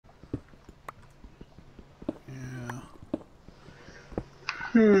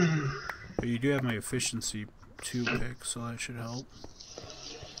But you do have my efficiency 2 pick, so that should help.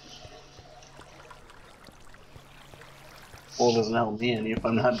 Well, it doesn't help me any if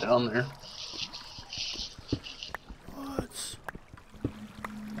I'm not down there. What?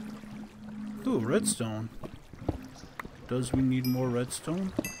 Ooh, redstone. Does we need more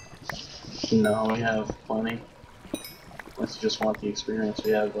redstone? No, we have plenty. Let's just want the experience.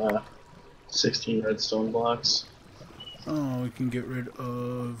 We have 16 redstone blocks. Oh, we can get rid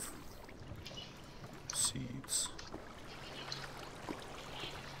of seeds.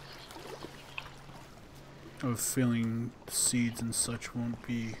 I have a feeling seeds and such won't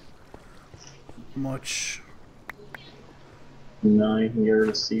be much. No, you can get rid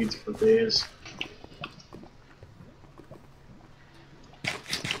of seeds for days.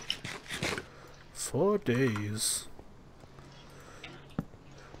 For days.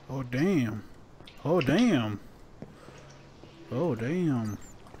 Oh damn. Oh damn. Oh damn.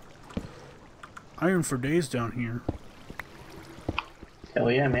 Iron for days down here.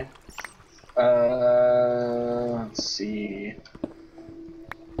 Hell yeah, man. Let's see.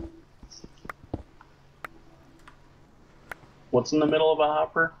 What's in the middle of a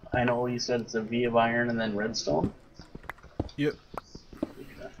hopper? I know you said it's a V of iron and then redstone. Yep.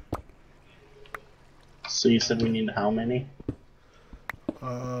 So you said we need how many?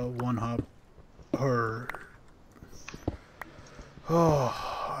 1 hop. Or. Oh,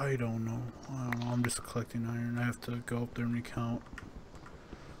 I don't know. I'm just collecting iron. I have to go up there and recount.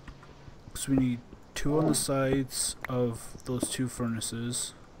 So we need 2 on the sides of those 2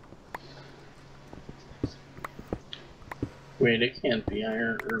 furnaces. Wait, it can't be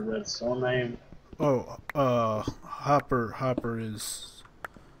iron or redstone. Oh, hopper is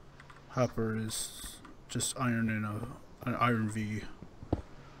just iron in an iron V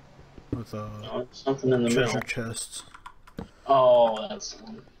with a something in the treasure middle. chest. Oh, that's the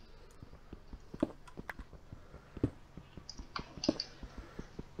one.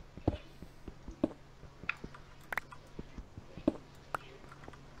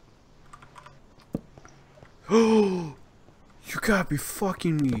 Oh, you gotta be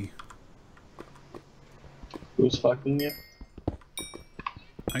fucking me! Who's fucking you?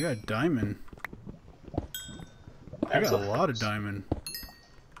 I got a diamond. I got a lot of diamond.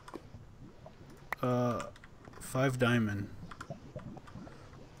 5 diamond.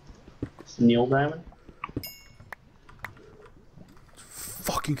 Neil Diamond?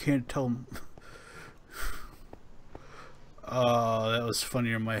 Fucking can't tell him. Oh, that was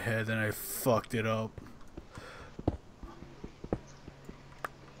funnier in my head than I fucked it up.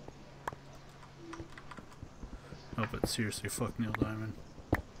 No, but seriously, fuck Neil Diamond.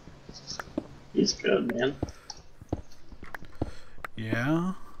 He's good, man.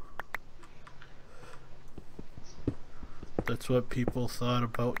 Yeah? That's what people thought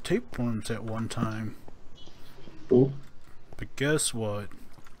about tapeworms at one time. Ooh. But guess what?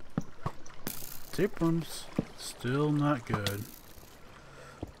 Tapeworms still not good.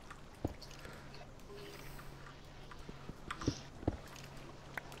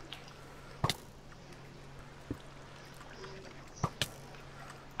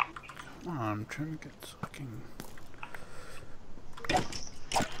 Come on, I'm trying to get fucking.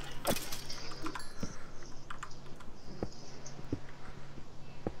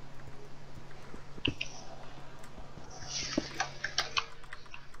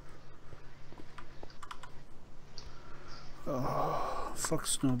 Oh, fuck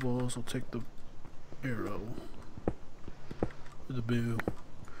snowballs. I'll take the arrow. Or the bow.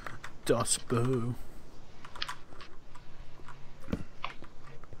 Das bow.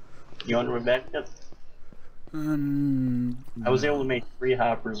 You want to be back yet? I was able to make 3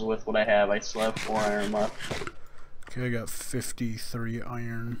 hoppers with what I have. I still have 4 iron left. Okay, I got 53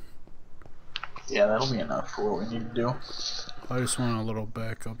 iron. Yeah, that'll be enough for what we need to do. I just want a little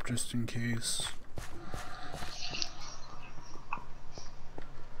backup just in case.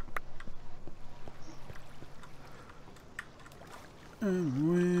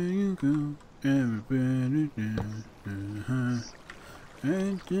 Everywhere you go, everybody does.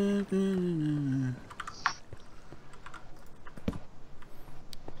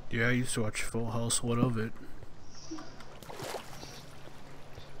 Yeah, I used to watch Full House. What of it?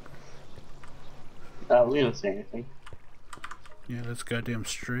 I was gonna say anything. Yeah, that's goddamn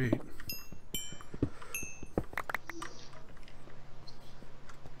straight.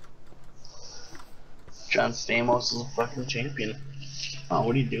 John Stamos is a fucking champion. Oh,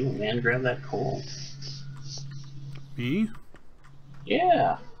 what are you doing, man? Grab that coal. Me?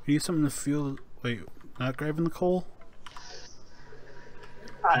 Yeah. You need something to feel. Wait, not grabbing the coal?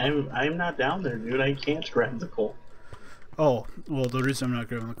 I'm not down there, dude. I can't grab the coal. Oh, well, the reason I'm not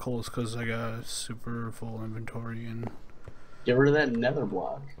grabbing the coal is because I got a super full inventory and... Get rid of that nether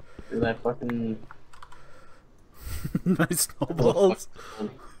block. Or that fucking... my snowballs.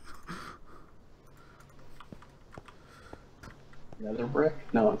 Nether brick?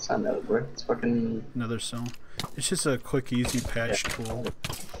 No, it's not nether brick. It's fucking... Nether stone. It's just a quick, easy patch tool.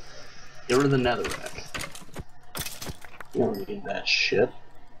 Get rid of the nether rack. You don't need that shit.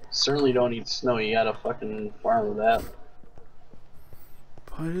 Certainly don't need snow. You gotta fucking farm with that.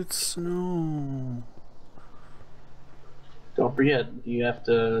 But it's snow. Don't forget, you have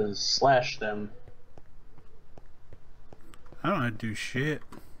to slash them. I don't know how to do shit.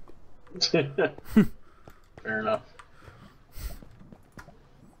 Fair enough.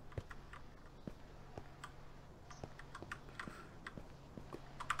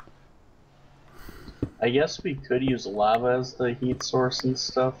 I guess we could use lava as the heat source and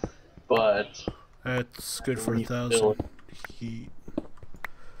stuff, but... That's good for 1,000 heat.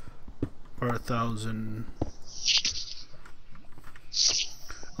 Or 1,000...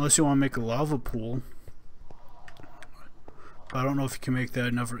 Unless you want to make a lava pool. I don't know if you can make that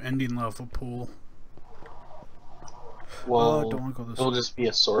a never-ending lava pool. Well, don't want to go this it'll way. just be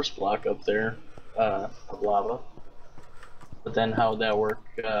a source block up there of lava. But then how would that work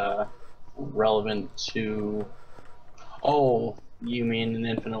relevant to... Oh, you mean an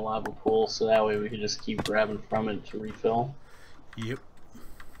infinite lava pool, so that way we could just keep grabbing from it to refill? Yep.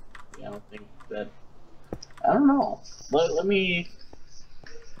 Yeah, I don't think that... I don't know. Let me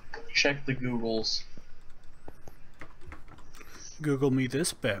check the Googles. Google me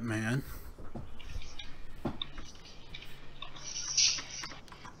this, Batman. I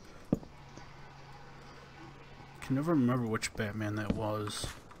can never remember which Batman that was.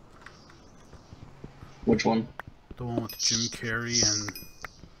 Which one? The one with Jim Carrey and...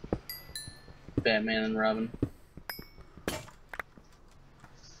 Batman and Robin.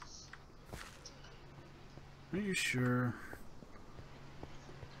 Are you sure?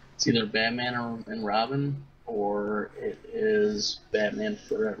 It's either Batman and Robin, or it is Batman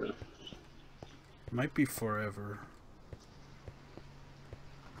Forever. Might be Forever.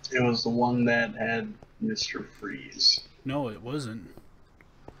 It was the one that had Mr. Freeze. No, it wasn't.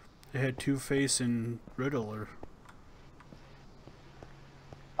 It had Two-Face and Riddler.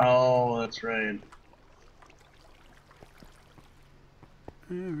 Oh, that's right.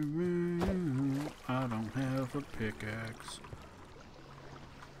 I don't have a pickaxe.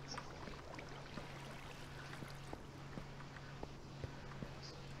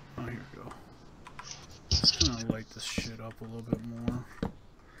 Oh, here we go. Just gonna light this shit up a little bit more.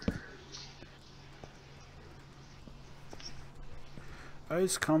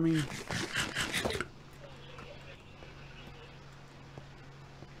 Ice coming.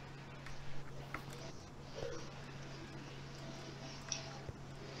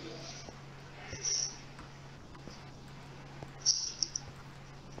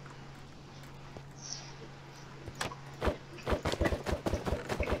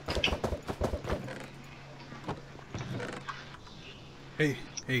 Hey,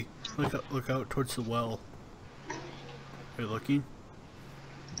 hey, look out towards the well. Are you looking?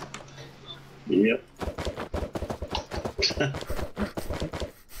 Yep.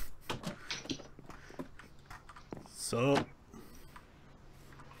 So,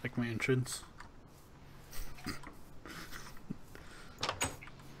 like my entrance.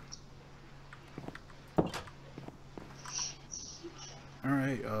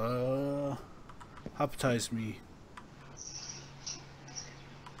 Alright, appetize me.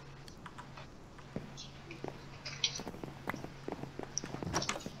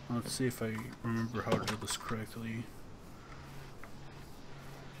 Let's see if I remember how to do this correctly.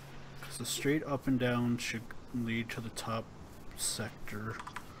 Because the straight up and down should lead to the top sector.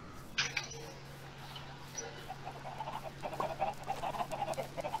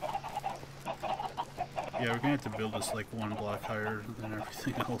 Yeah, we're gonna have to build this like one block higher than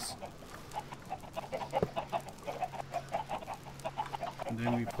everything else. And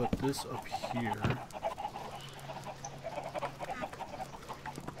then we put this up here.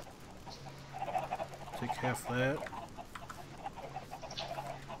 Take half that.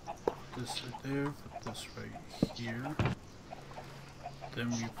 Put this right there, put this right here.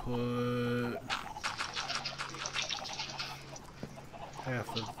 Then we put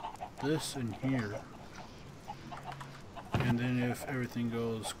half of this in here. And then if everything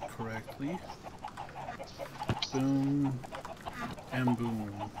goes correctly, boom and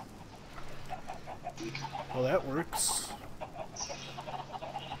boom. Well, that works.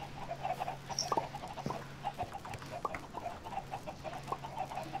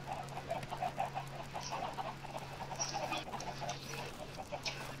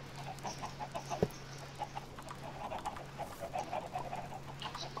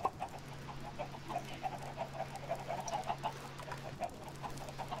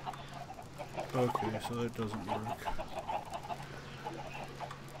 Okay, so that doesn't work.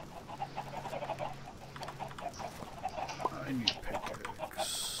 I need a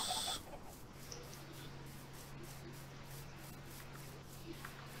pickaxe.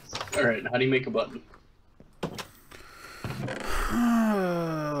 Alright, how do you make a button?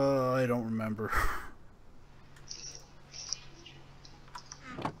 I don't remember.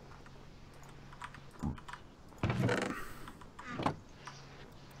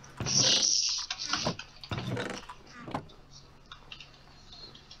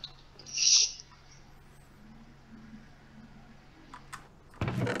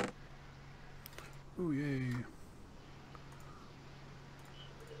 Oh yay.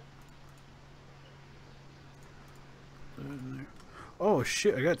 Oh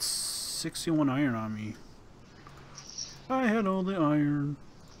shit, I got 61 iron on me. I had all the iron.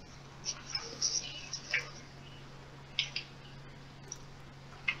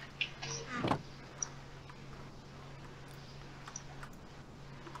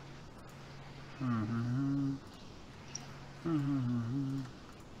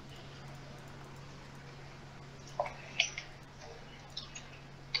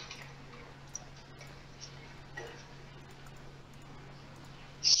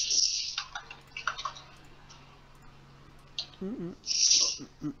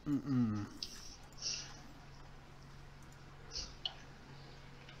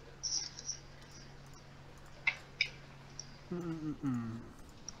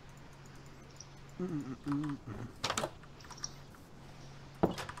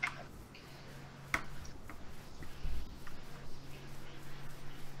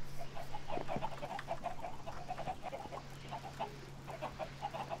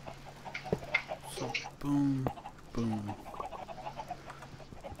 So boom, boom.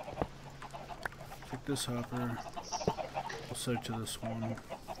 Take this hopper. We'll set it to this one.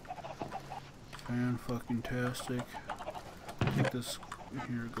 Fan-fucking-tastic. Take this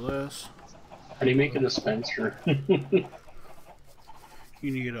here glass. How do you make a dispenser? You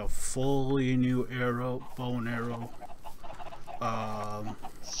need a fully new arrow, bow and arrow.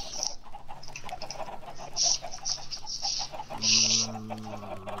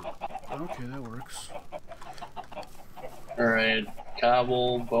 Okay, that works. Alright,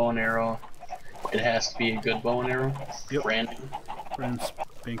 cobble, bow and arrow. It has to be a good bow and arrow? Yep. Brand new? Brand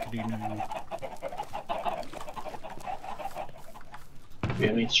spankety new. Do you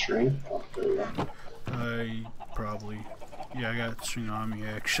have any string? Oh, there we go. I probably. Yeah, I got string on me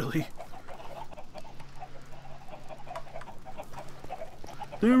actually.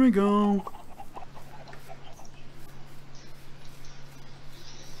 There we go.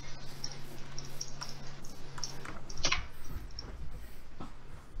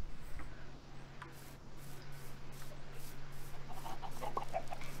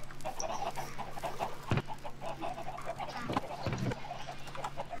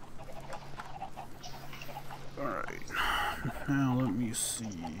 Alright. Now let me see.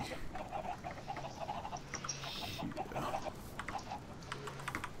 Yeah.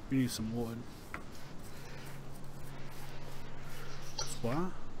 We need some wood.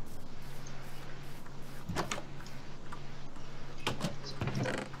 What?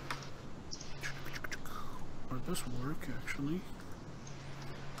 Would this work actually?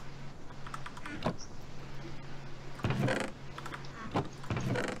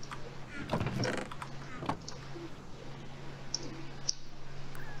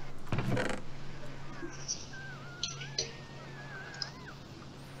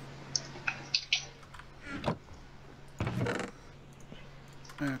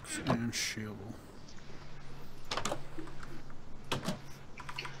 Axe and shovel.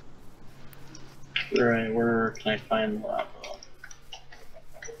 Alright, where can I find lava?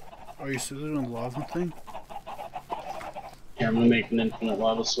 Oh, you still doing the lava thing? Yeah, I'm gonna make an infinite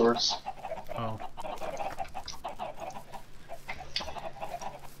lava source. Oh.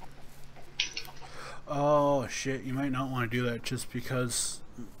 Oh shit, you might not want to do that just because,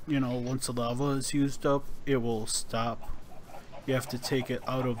 you know, once the lava is used up, it will stop. You have to take it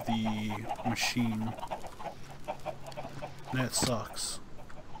out of the machine. That sucks.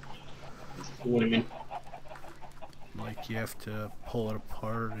 What do you mean? Like, you have to pull it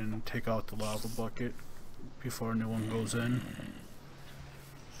apart and take out the lava bucket before a new one goes in.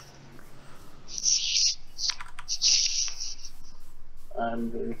 I'm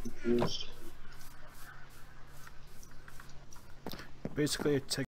very confused. Basically, it takes